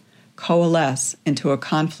 quote, coalesce into a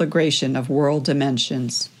conflagration of world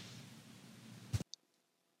dimensions.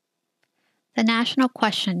 The national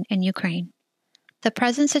question in Ukraine. The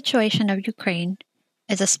present situation of Ukraine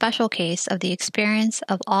is a special case of the experience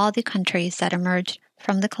of all the countries that emerged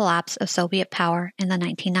from the collapse of Soviet power in the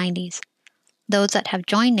 1990s, those that have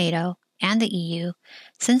joined NATO and the EU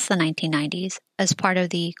since the 1990s as part of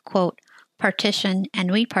the, quote, partition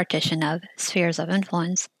and repartition of spheres of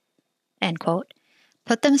influence, end quote,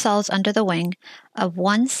 put themselves under the wing of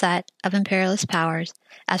one set of imperialist powers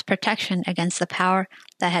as protection against the power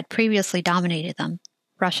that had previously dominated them,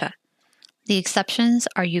 Russia. The exceptions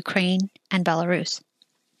are Ukraine and Belarus.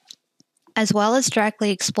 As well as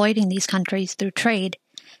directly exploiting these countries through trade,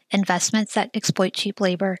 investments that exploit cheap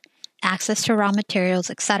labor, access to raw materials,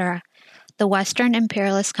 etc., the Western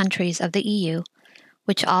imperialist countries of the EU,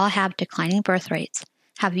 which all have declining birth rates,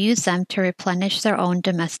 have used them to replenish their own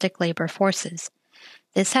domestic labor forces.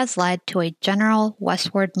 This has led to a general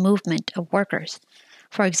westward movement of workers.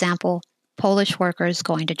 For example, Polish workers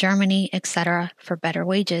going to Germany, etc., for better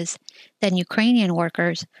wages, then Ukrainian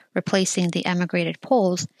workers replacing the emigrated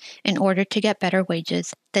Poles in order to get better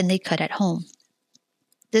wages than they could at home.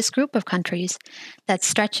 This group of countries, that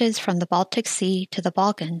stretches from the Baltic Sea to the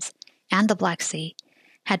Balkans and the Black Sea,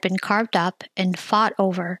 had been carved up and fought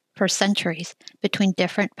over for centuries between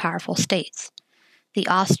different powerful states, the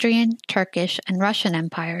Austrian, Turkish, and Russian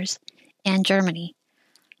empires, and Germany.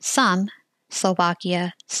 Some,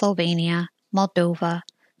 Slovakia, Slovenia, Moldova,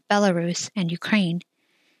 Belarus, and Ukraine,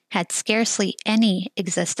 had scarcely any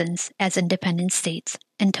existence as independent states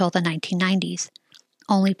until the 1990s.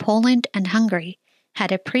 Only Poland and Hungary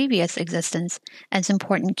had a previous existence as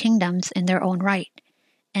important kingdoms in their own right,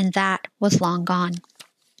 and that was long gone.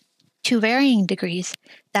 To varying degrees,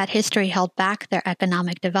 that history held back their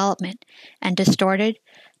economic development and distorted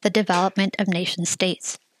the development of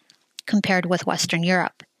nation-states, compared with Western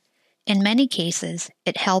Europe. In many cases,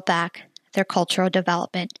 it held back their cultural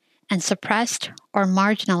development and suppressed or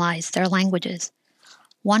marginalized their languages.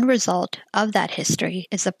 One result of that history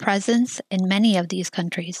is the presence in many of these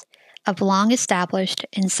countries of long-established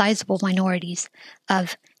and sizable minorities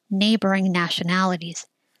of neighboring nationalities,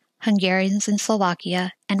 Hungarians in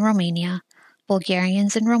Slovakia and Romania,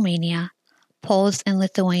 Bulgarians in Romania, Poles in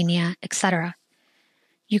Lithuania, etc.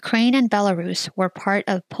 Ukraine and Belarus were part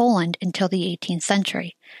of Poland until the 18th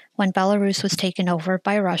century, when Belarus was taken over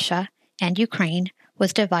by Russia and Ukraine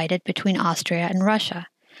was divided between Austria and Russia.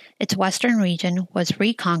 Its western region was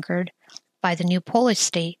reconquered by the new Polish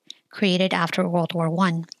state created after World War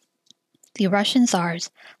I. The Russian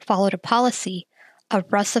Tsars followed a policy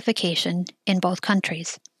of Russification in both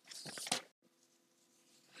countries.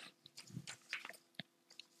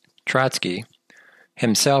 Trotsky,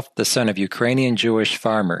 himself the son of Ukrainian Jewish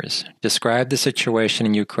farmers, described the situation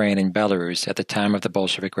in Ukraine and Belarus at the time of the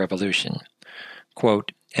Bolshevik Revolution.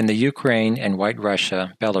 Quote, "In the Ukraine and White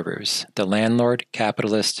Russia, Belarus, the landlord,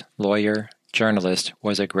 capitalist, lawyer, journalist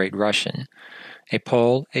was a great Russian, a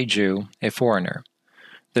Pole, a Jew, a foreigner.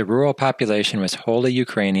 The rural population was wholly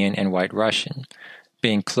Ukrainian and White Russian.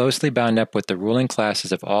 Being closely bound up with the ruling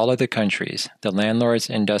classes of all other countries, the landlords,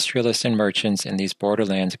 industrialists, and merchants in these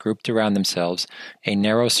borderlands grouped around themselves a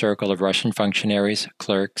narrow circle of Russian functionaries,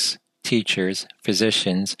 clerks, teachers,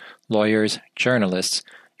 physicians, lawyers, journalists,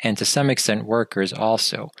 and to some extent workers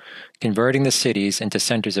also, converting the cities into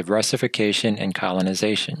centers of Russification and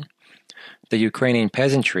colonization. The Ukrainian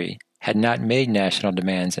peasantry had not made national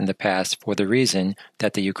demands in the past for the reason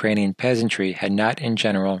that the Ukrainian peasantry had not in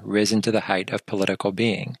general risen to the height of political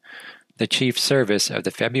being. The chief service of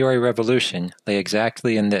the February Revolution lay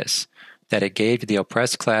exactly in this, that it gave the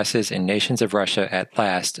oppressed classes and nations of Russia at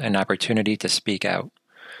last an opportunity to speak out.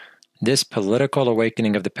 This political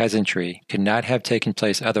awakening of the peasantry could not have taken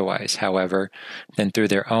place otherwise, however, than through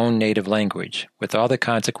their own native language, with all the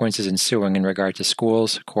consequences ensuing in regard to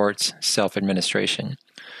schools, courts, self-administration.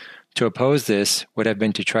 To oppose this would have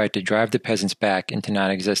been to try to drive the peasants back into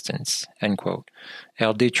non-existence." End quote.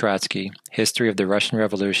 L.D. Trotsky, History of the Russian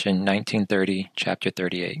Revolution, 1930, Chapter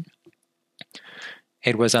 38.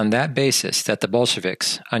 It was on that basis that the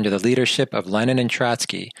Bolsheviks, under the leadership of Lenin and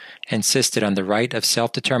Trotsky, insisted on the right of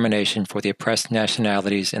self-determination for the oppressed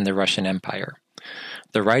nationalities in the Russian Empire.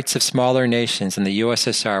 The rights of smaller nations in the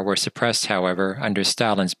USSR were suppressed, however, under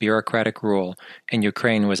Stalin's bureaucratic rule, and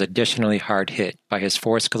Ukraine was additionally hard hit by his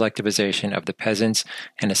forced collectivization of the peasants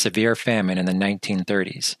and a severe famine in the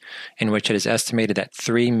 1930s, in which it is estimated that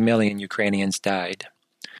 3 million Ukrainians died.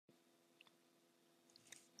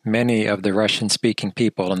 Many of the Russian-speaking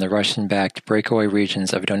people in the Russian-backed breakaway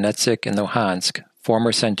regions of Donetsk and Luhansk,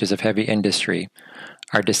 former centers of heavy industry,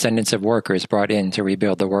 are descendants of workers brought in to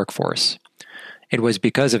rebuild the workforce. It was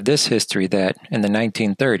because of this history that, in the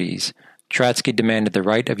 1930s, Trotsky demanded the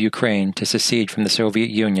right of Ukraine to secede from the Soviet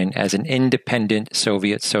Union as an independent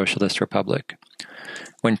Soviet Socialist Republic.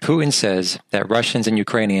 When Putin says that Russians and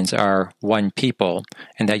Ukrainians are one people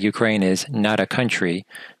and that Ukraine is not a country,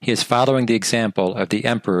 he is following the example of the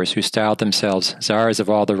emperors who styled themselves Tsars of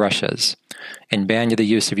all the Russias and banned the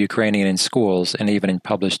use of Ukrainian in schools and even in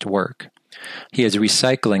published work. He is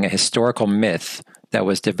recycling a historical myth that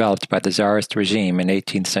was developed by the Tsarist regime in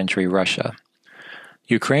 18th century Russia.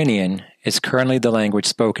 Ukrainian is currently the language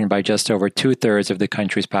spoken by just over 2/3 of the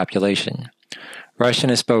country's population. Russian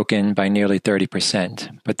is spoken by nearly 30%,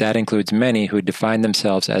 but that includes many who define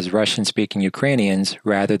themselves as Russian-speaking Ukrainians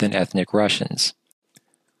rather than ethnic Russians.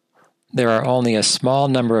 There are only a small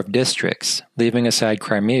number of districts, leaving aside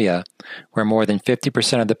Crimea, where more than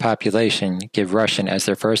 50% of the population give Russian as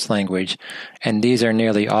their first language, and these are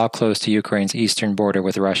nearly all close to Ukraine's eastern border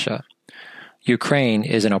with Russia. Ukraine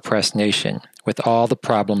is an oppressed nation, with all the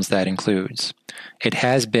problems that includes. It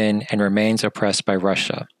has been and remains oppressed by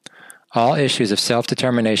Russia. All issues of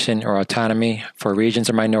self-determination or autonomy for regions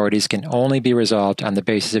or minorities can only be resolved on the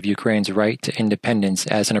basis of Ukraine's right to independence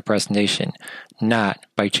as an oppressed nation, not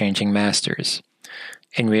by changing masters.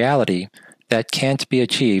 In reality, that can't be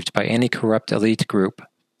achieved by any corrupt elite group,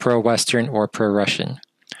 pro-Western or pro-Russian.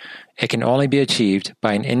 It can only be achieved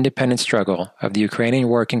by an independent struggle of the Ukrainian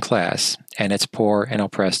working class and its poor and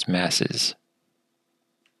oppressed masses.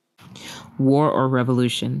 War or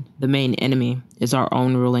revolution, the main enemy is our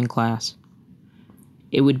own ruling class.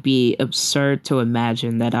 It would be absurd to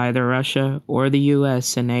imagine that either Russia or the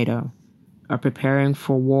US and NATO are preparing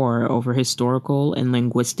for war over historical and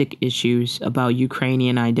linguistic issues about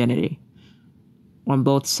Ukrainian identity. On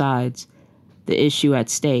both sides, the issue at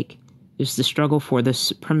stake is the struggle for the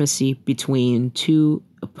supremacy between two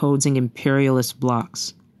opposing imperialist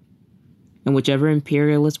blocs. And whichever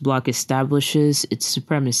imperialist bloc establishes its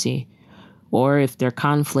supremacy, or if their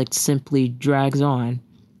conflict simply drags on,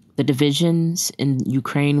 the divisions in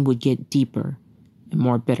Ukraine would get deeper and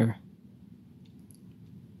more bitter.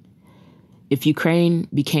 If Ukraine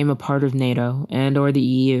became a part of NATO and or the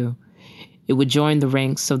EU, it would join the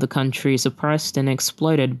ranks of the countries oppressed and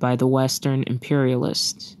exploited by the Western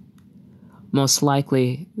imperialists. Most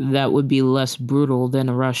likely, that would be less brutal than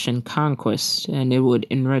a Russian conquest, and it would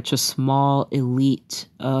enrich a small elite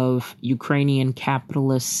of Ukrainian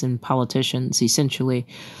capitalists and politicians, essentially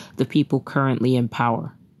the people currently in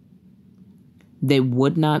power. They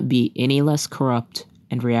would not be any less corrupt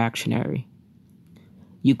and reactionary.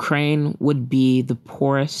 Ukraine would be the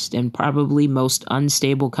poorest and probably most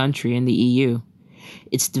unstable country in the EU.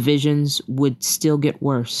 Its divisions would still get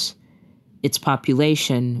worse. Its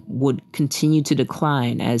population would continue to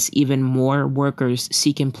decline as even more workers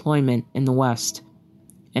seek employment in the West.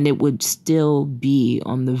 And it would still be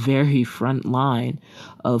on the very front line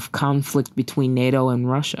of conflict between NATO and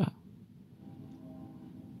Russia.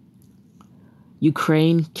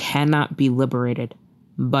 Ukraine cannot be liberated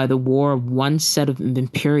by the war of one set of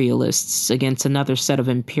imperialists against another set of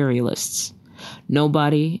imperialists.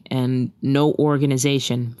 Nobody and no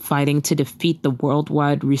organization fighting to defeat the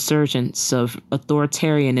worldwide resurgence of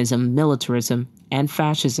authoritarianism, militarism, and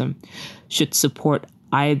fascism should support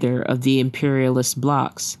either of the imperialist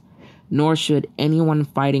blocs, nor should anyone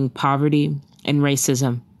fighting poverty and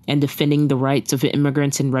racism and defending the rights of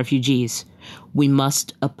immigrants and refugees. We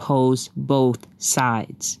must oppose both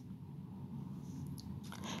sides.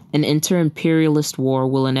 An inter-imperialist war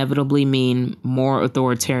will inevitably mean more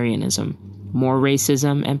authoritarianism, more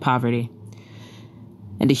racism and poverty,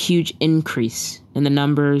 and a huge increase in the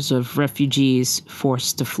numbers of refugees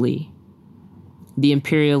forced to flee. The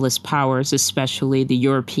imperialist powers, especially the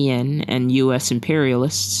European and US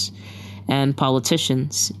imperialists and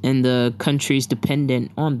politicians in the countries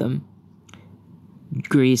dependent on them,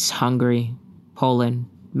 Greece, Hungary, Poland,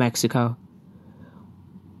 Mexico,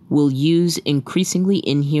 will use increasingly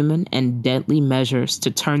inhuman and deadly measures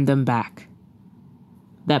to turn them back.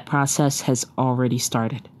 That process has already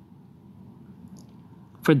started.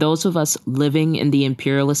 For those of us living in the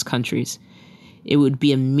imperialist countries, it would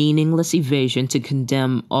be a meaningless evasion to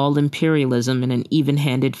condemn all imperialism in an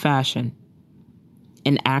even-handed fashion.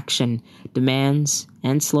 In action, demands,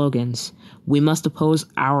 and slogans, we must oppose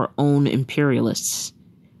our own imperialists,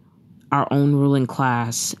 our own ruling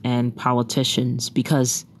class and politicians,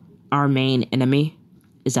 because our main enemy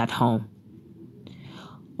is at home.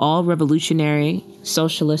 All revolutionary,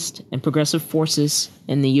 socialist, and progressive forces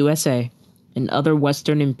in the USA and other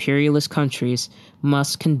Western imperialist countries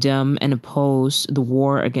must condemn and oppose the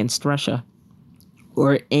war against Russia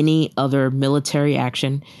or any other military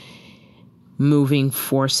action moving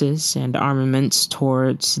forces and armaments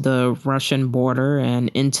towards the Russian border and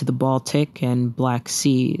into the Baltic and Black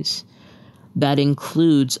Seas. That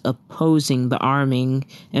includes opposing the arming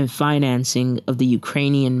and financing of the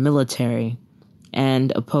Ukrainian military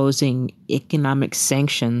and opposing economic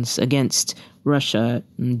sanctions against Russia,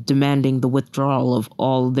 demanding the withdrawal of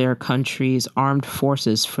all their country's armed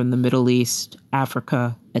forces from the Middle East,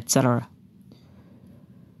 Africa, etc.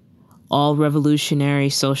 All revolutionary,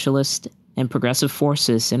 socialist, and progressive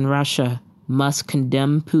forces in Russia must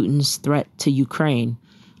condemn Putin's threat to Ukraine,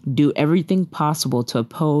 do everything possible to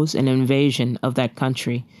oppose an invasion of that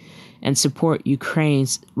country, and support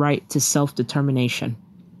Ukraine's right to self-determination.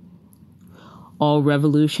 All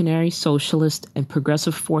revolutionary, socialist, and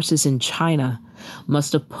progressive forces in China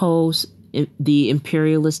must oppose the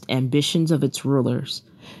imperialist ambitions of its rulers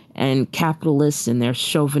and capitalists in their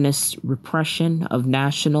chauvinist repression of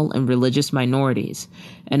national and religious minorities,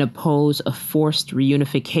 and oppose a forced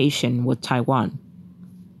reunification with Taiwan.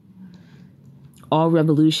 All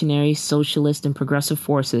revolutionary, socialist, and progressive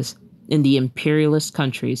forces in the imperialist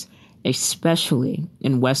countries, especially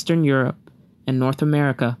in Western Europe and North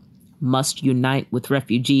America, must unite with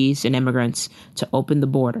refugees and immigrants to open the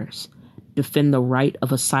borders, defend the right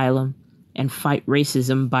of asylum, and fight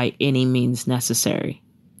racism by any means necessary.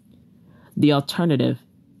 The alternative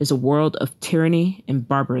is a world of tyranny and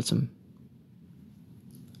barbarism.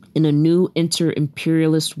 In a new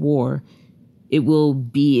inter-imperialist war, it will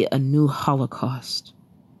be a new Holocaust.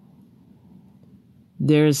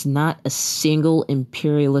 There is not a single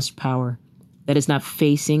imperialist power that is not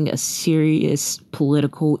facing a serious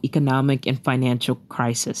political, economic, and financial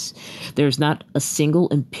crisis. There is not a single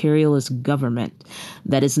imperialist government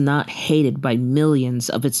that is not hated by millions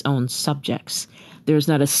of its own subjects. There is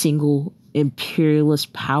not a single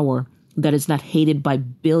imperialist power that is not hated by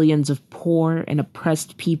billions of poor and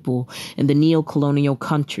oppressed people in the neo-colonial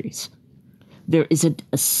countries. There isn't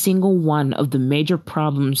a single one of the major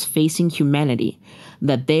problems facing humanity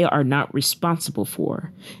that they are not responsible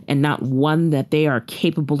for, and not one that they are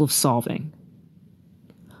capable of solving.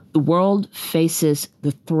 The world faces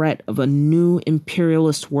the threat of a new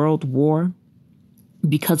imperialist world war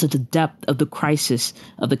because of the depth of the crisis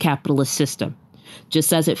of the capitalist system,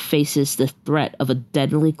 just as it faces the threat of a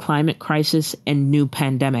deadly climate crisis and new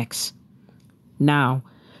pandemics. Now,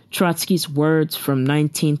 Trotsky's words from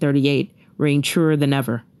 1938 ring truer than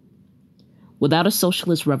ever. Without a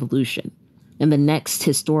socialist revolution, and the next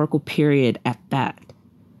historical period at that,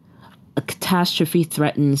 a catastrophe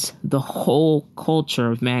threatens the whole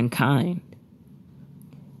culture of mankind.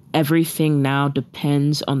 Everything now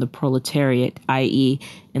depends on the proletariat, i.e.,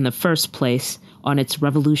 in the first place, on its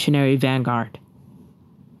revolutionary vanguard.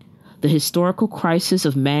 The historical crisis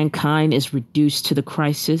of mankind is reduced to the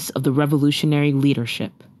crisis of the revolutionary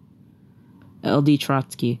leadership. L.D.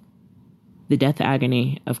 Trotsky, The Death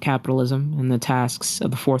Agony of Capitalism and the Tasks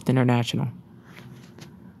of the Fourth International.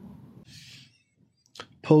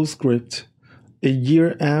 Postscript. A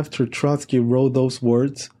year after Trotsky wrote those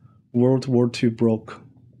words, World War II broke.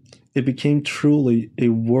 It became truly a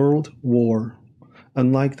world war,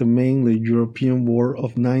 unlike the mainly European war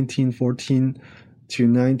of 1914 to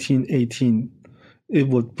 1918. It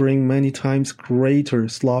would bring many times greater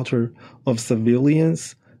slaughter of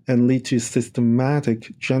civilians and lead to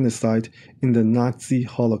systematic genocide in the Nazi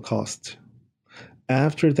Holocaust.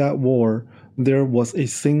 After that war, there was a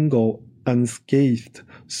single unscathed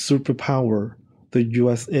superpower, the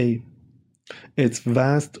USA. Its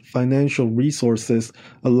vast financial resources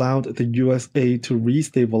allowed the USA to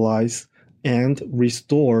restabilize and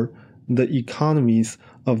restore the economies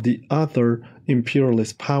of the other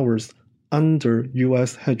imperialist powers under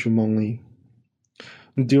U.S. hegemony.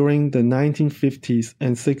 During the 1950s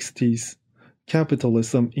and 60s,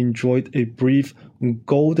 capitalism enjoyed a brief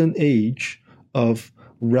golden age of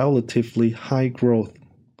relatively high growth,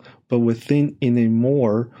 but within a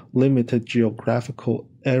more limited geographical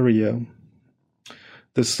area.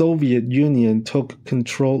 The Soviet Union took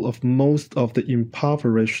control of most of the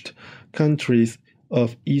impoverished countries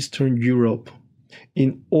of Eastern Europe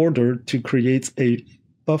in order to create a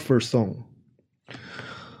buffer zone.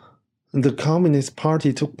 The Communist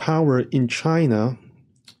Party took power in China.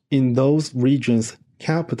 In those regions,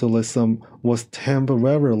 capitalism was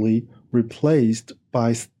temporarily replaced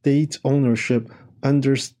by state ownership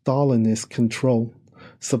under Stalinist control,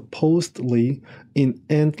 supposedly in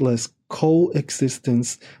endless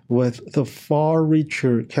coexistence with the far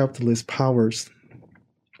richer capitalist powers.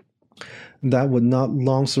 That would not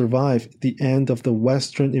long survive the end of the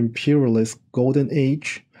Western imperialist golden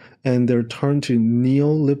age and their turn to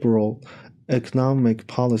neoliberal economic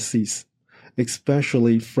policies,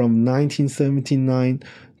 especially from 1979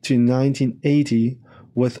 to 1980,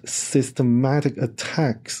 with systematic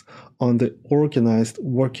attacks on the organized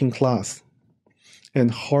working class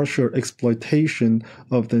and harsher exploitation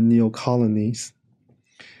of the neo-colonies.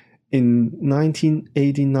 In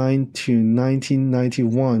 1989 to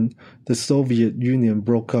 1991, the Soviet Union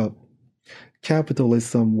broke up.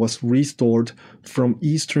 Capitalism was restored from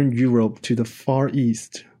Eastern Europe to the Far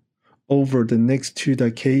East. Over the next 2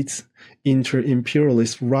 decades,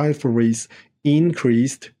 Inter-imperialist rivalries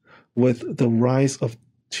increased with the rise of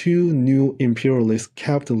two new imperialist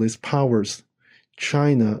capitalist powers,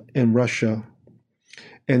 China and Russia,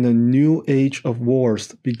 and a new age of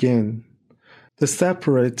wars began. The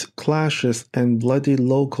separate clashes and bloody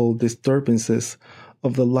local disturbances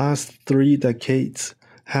of the last 3 decades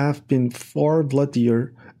have been far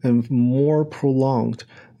bloodier and more prolonged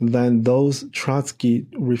than those Trotsky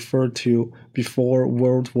referred to before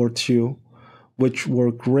World War II, which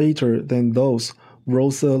were greater than those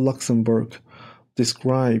Rosa Luxemburg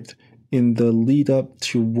described in the lead-up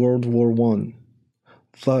to World War I.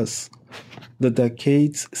 Thus, the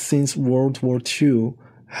decades since World War II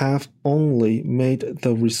have only made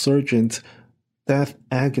the resurgent death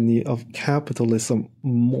agony of capitalism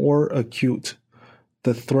more acute,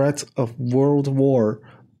 the threat of world war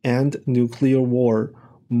and nuclear war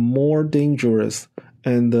more dangerous,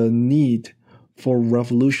 and the need for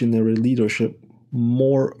revolutionary leadership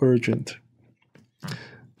more urgent.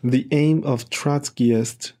 The aim of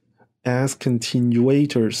Trotskyists as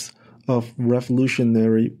continuators of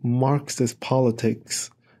revolutionary Marxist politics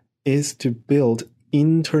is to build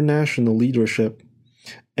international leadership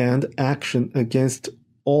and action against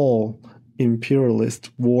all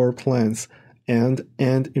imperialist war plans and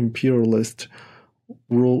imperialist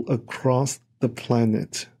rule across the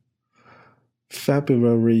planet.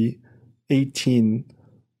 February 18,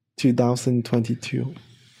 2022.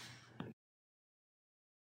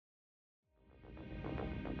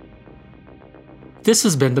 This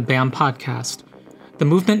has been the BAM Podcast. The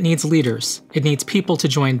movement needs leaders. It needs people to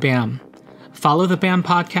join BAM. Follow the BAM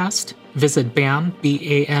Podcast, visit BAM.com,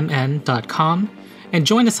 and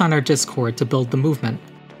join us on our Discord to build the movement.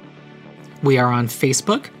 We are on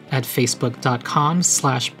Facebook at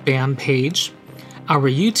facebook.com/BAM page. Our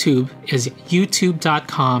YouTube is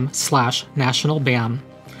youtube.com/nationalbam.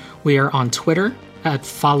 We are on Twitter at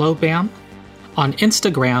followbam, on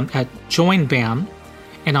Instagram at joinbam,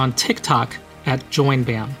 and on TikTok at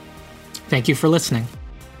joinbam. Thank you for listening.